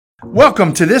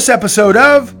Welcome to this episode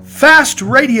of Fast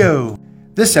Radio.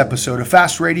 This episode of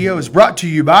Fast Radio is brought to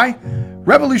you by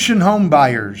Revolution Home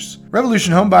Buyers.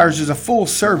 Revolution Home Buyers is a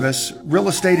full-service real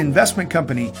estate investment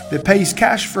company that pays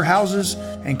cash for houses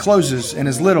and closes in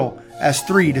as little as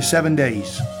 3 to 7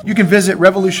 days. You can visit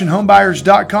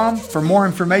revolutionhomebuyers.com for more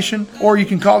information, or you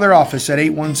can call their office at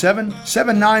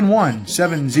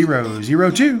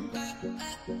 817-791-7002.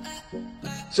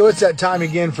 So it's that time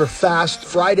again for Fast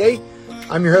Friday.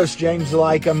 I'm your host, James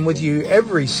Like. I'm with you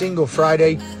every single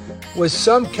Friday with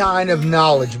some kind of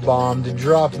knowledge bomb to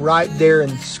drop right there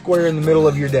and square in the middle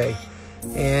of your day.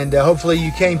 And hopefully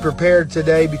you came prepared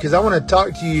today, because I want to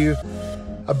talk to you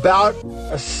about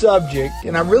a subject,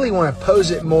 and I really want to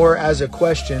pose it more as a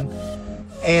question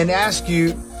and ask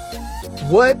you,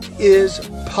 what is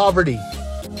poverty?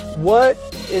 What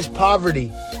is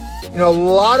poverty? You know, a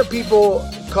lot of people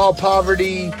call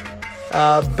poverty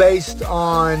based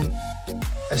on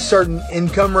a certain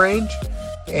income range.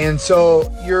 And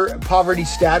so your poverty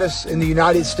status in the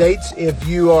United States, if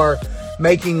you are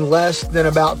making less than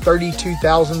about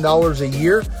 $32,000 a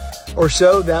year or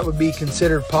so, that would be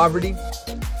considered poverty.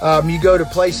 You go to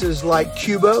places like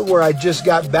Cuba, where I just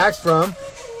got back from,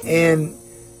 and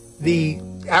the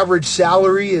average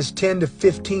salary is $10 to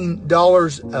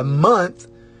 $15 a month.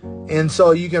 And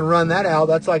so you can run that out.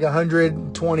 That's like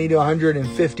 $120 to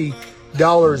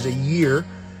 $150 a year.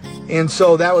 And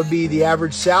so that would be the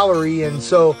average salary. And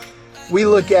so we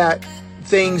look at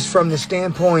things from the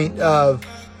standpoint of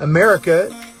America,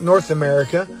 North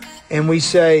America, and we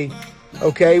say,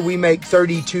 okay, we make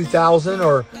 $32,000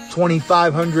 or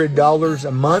 $2,500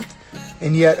 a month,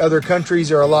 and yet other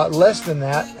countries are a lot less than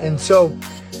that. And so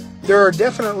there are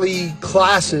definitely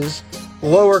classes,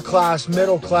 lower class,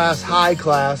 middle class, high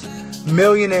class,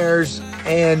 millionaires,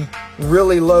 and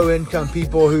really low income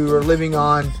people who are living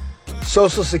on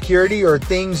Social Security or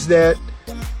things that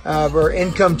or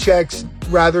income checks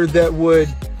rather that would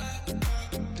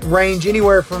range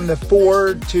anywhere from the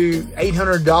 $400 to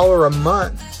 $800 a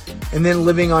month, and then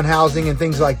living on housing and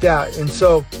things like that. And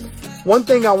so one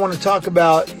thing I want to talk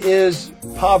about is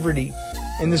poverty,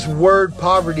 and this word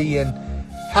poverty and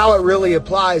how it really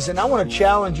applies. And I want to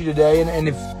challenge you today, and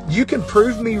if you can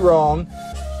prove me wrong,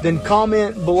 then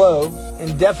comment below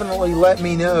and definitely let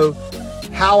me know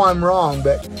how I'm wrong.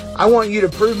 But I want you to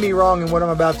prove me wrong in what I'm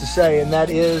about to say, and that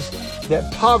is that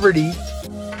poverty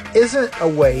isn't a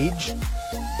wage.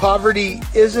 Poverty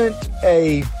isn't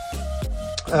an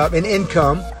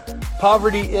income.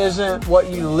 Poverty isn't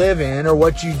what you live in or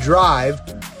what you drive.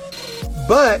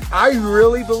 But I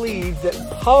really believe that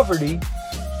poverty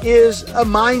is a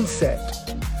mindset.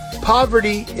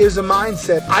 Poverty is a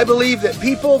mindset. I believe that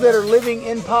people that are living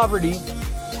in poverty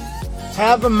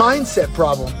have a mindset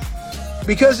problem,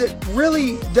 because it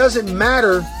really doesn't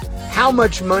matter how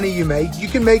much money you make. You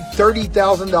can make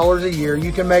 $30,000 a year.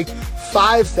 You can make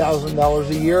 $5,000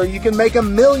 a year. You can make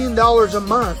 $1 million a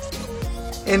month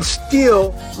and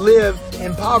still live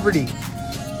in poverty.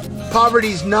 Poverty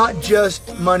is not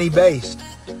just money-based.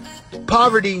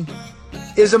 Poverty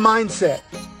is a mindset.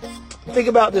 Think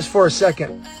about this for a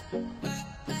second.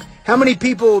 How many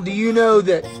people do you know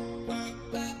that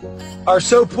are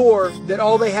so poor that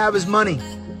all they have is money?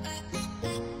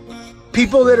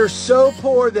 People that are so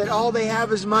poor that all they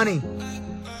have is money.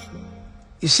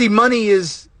 You see, money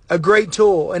is a great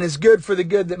tool, and it's good for the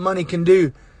good that money can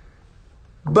do.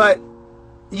 But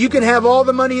you can have all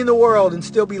the money in the world and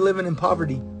still be living in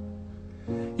poverty.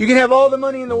 You can have all the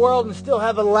money in the world and still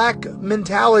have a lack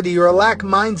mentality or a lack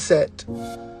mindset.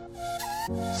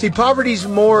 See, poverty is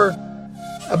more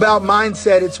about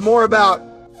mindset. It's more about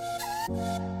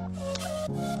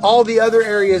all the other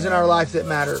areas in our life that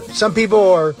matter. Some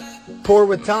people are poor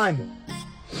with time.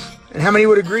 And how many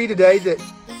would agree today that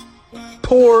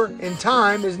poor in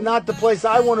time is not the place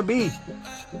I want to be?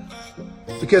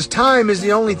 Because time is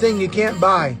the only thing you can't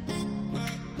buy.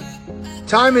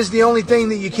 Time is the only thing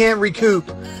that you can't recoup.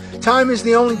 Time is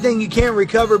the only thing you can't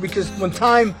recover, because when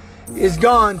time is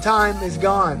gone, time is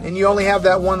gone. And you only have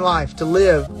that one life to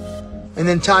live, and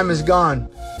then time is gone.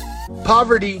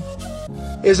 Poverty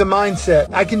is a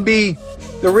mindset. I can be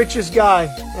the richest guy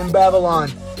in Babylon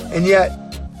and yet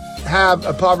have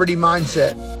a poverty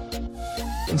mindset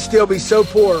and still be so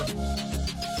poor.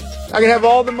 I can have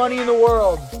all the money in the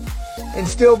world and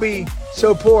still be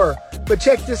so poor. But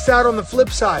check this out on the flip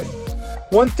side.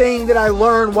 One thing that I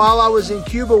learned while I was in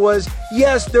Cuba was,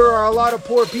 yes, there are a lot of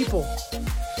poor people.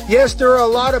 Yes, there are a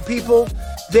lot of people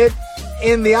that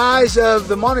in the eyes of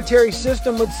the monetary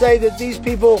system would say that these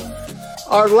people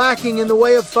are lacking in the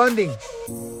way of funding.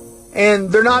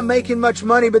 And they're not making much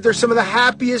money, but they're some of the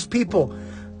happiest people.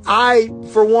 I,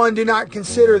 for one, do not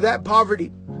consider that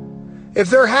poverty. If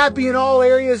they're happy in all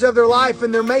areas of their life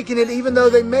and they're making it, even though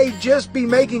they may just be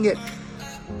making it,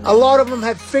 a lot of them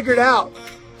have figured out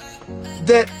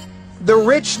that the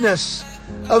richness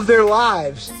of their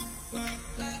lives,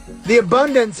 the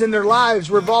abundance in their lives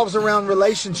revolves around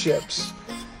relationships.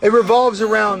 It revolves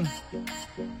around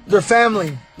their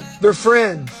family, their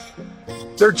friends,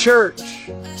 their church,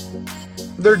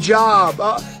 their job,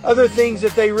 other things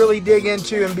that they really dig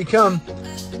into and become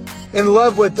in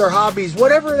love with, their hobbies,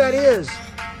 whatever that is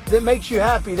that makes you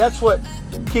happy. That's what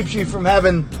keeps you from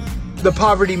having the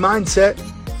poverty mindset.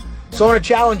 So I want to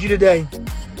challenge you today.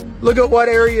 Look at what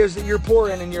areas that you're poor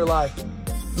in your life.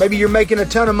 Maybe you're making a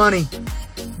ton of money,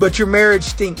 but your marriage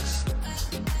stinks.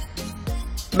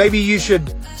 Maybe you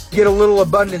should get a little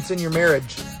abundance in your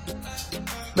marriage.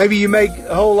 Maybe you make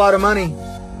a whole lot of money,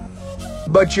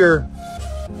 but your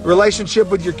relationship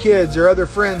with your kids or other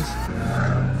friends,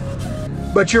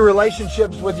 but your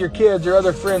relationships with your kids or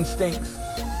other friends stinks.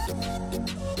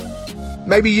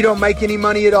 Maybe you don't make any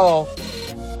money at all,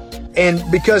 and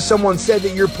because someone said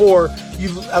that you're poor,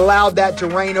 you've allowed that to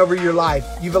reign over your life.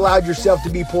 You've allowed yourself to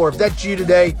be poor. If that's you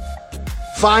today,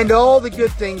 find all the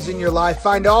good things in your life.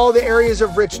 Find all the areas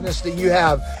of richness that you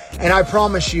have. And I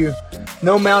promise you,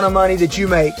 no amount of money that you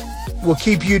make will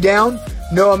keep you down.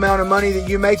 No amount of money that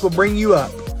you make will bring you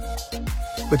up.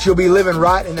 But you'll be living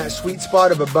right in that sweet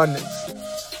spot of abundance.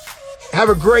 Have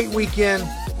a great weekend.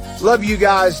 Love you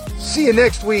guys. See you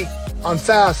next week on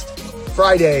Fast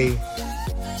Friday.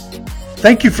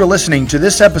 Thank you for listening to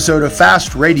this episode of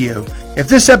Fast Radio. If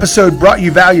this episode brought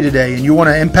you value today and you want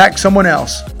to impact someone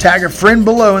else, tag a friend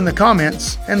below in the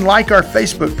comments and like our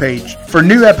Facebook page for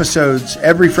new episodes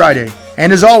every Friday.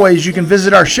 And as always, you can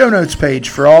visit our show notes page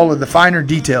for all of the finer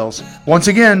details. Once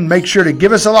again, make sure to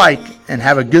give us a like and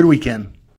have a good weekend.